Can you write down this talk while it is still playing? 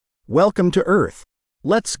Welcome to Earth.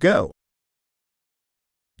 Let's go.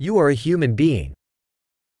 You are a human being.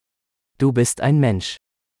 Du bist ein Mensch.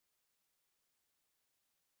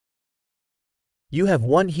 You have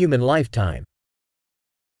one human lifetime.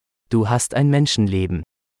 Du hast ein Menschenleben.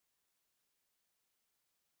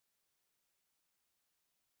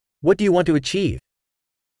 What do you want to achieve?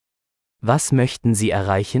 Was möchten Sie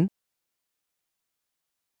erreichen?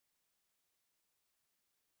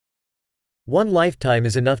 One lifetime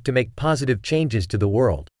is enough to make positive changes to the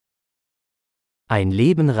world. Ein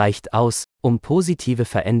Leben reicht aus, um positive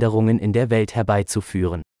Veränderungen in der Welt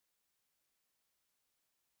herbeizuführen.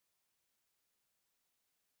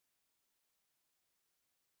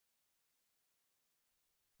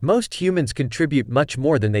 Most humans contribute much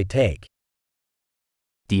more than they take.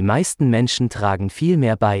 Die meisten Menschen tragen viel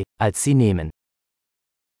mehr bei, als sie nehmen.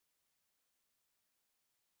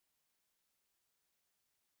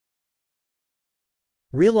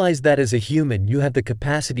 Realize that as a human you have the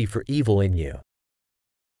capacity for evil in you.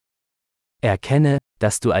 Erkenne,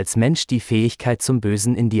 dass du als Mensch die Fähigkeit zum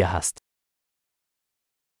Bösen in dir hast.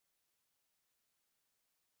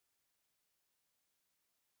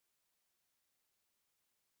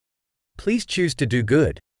 Please choose to do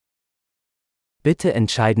good. Bitte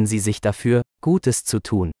entscheiden Sie sich dafür, Gutes zu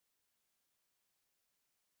tun.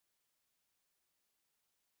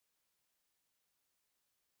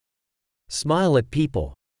 Smile at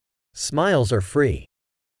people. Smiles are free.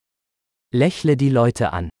 Lächle die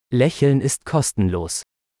Leute an. Lächeln ist kostenlos.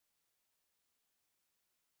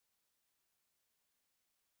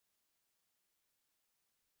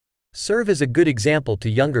 Serve as a good example to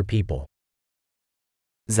younger people.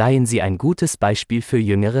 Seien Sie ein gutes Beispiel für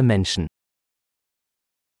jüngere Menschen.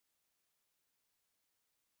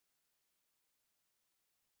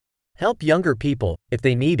 Help younger people, if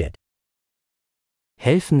they need it.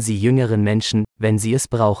 Helfen Sie jüngeren Menschen, wenn sie es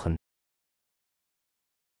brauchen.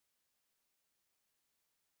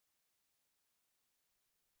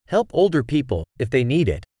 Help older people, if they need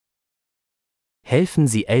it. Helfen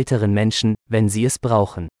Sie älteren Menschen, wenn sie es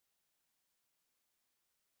brauchen.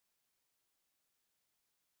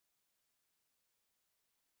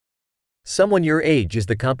 Someone your age is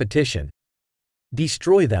the competition.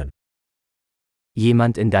 Destroy them.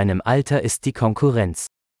 Jemand in deinem Alter ist die Konkurrenz.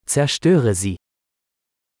 Zerstöre sie.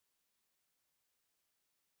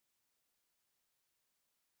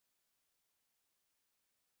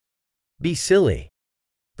 Be silly.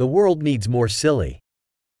 The world needs more silly.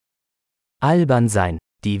 Albern sein.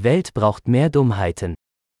 Die Welt braucht mehr Dummheiten.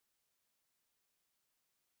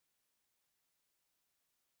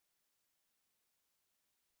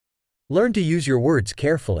 Learn to use your words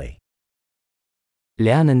carefully.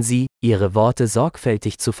 Lernen Sie, Ihre Worte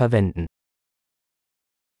sorgfältig zu verwenden.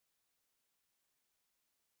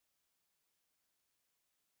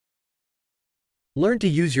 Learn to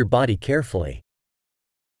use your body carefully.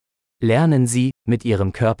 Lernen Sie, mit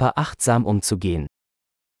Ihrem Körper achtsam umzugehen.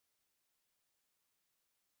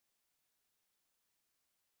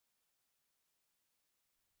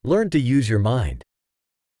 Learn to use your mind.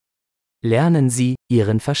 Lernen Sie,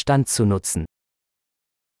 Ihren Verstand zu nutzen.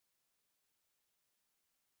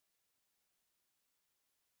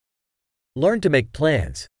 Learn to make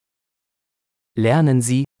plans. Lernen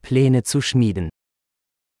Sie, Pläne zu schmieden.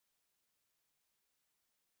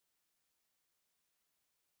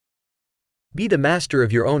 Be the master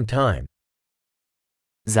of your own time.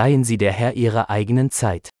 Seien Sie der Herr Ihrer eigenen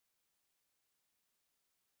Zeit.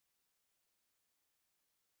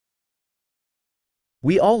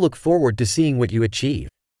 We all look forward to seeing what you achieve.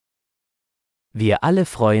 Wir alle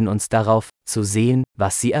freuen uns darauf, zu sehen,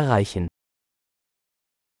 was Sie erreichen.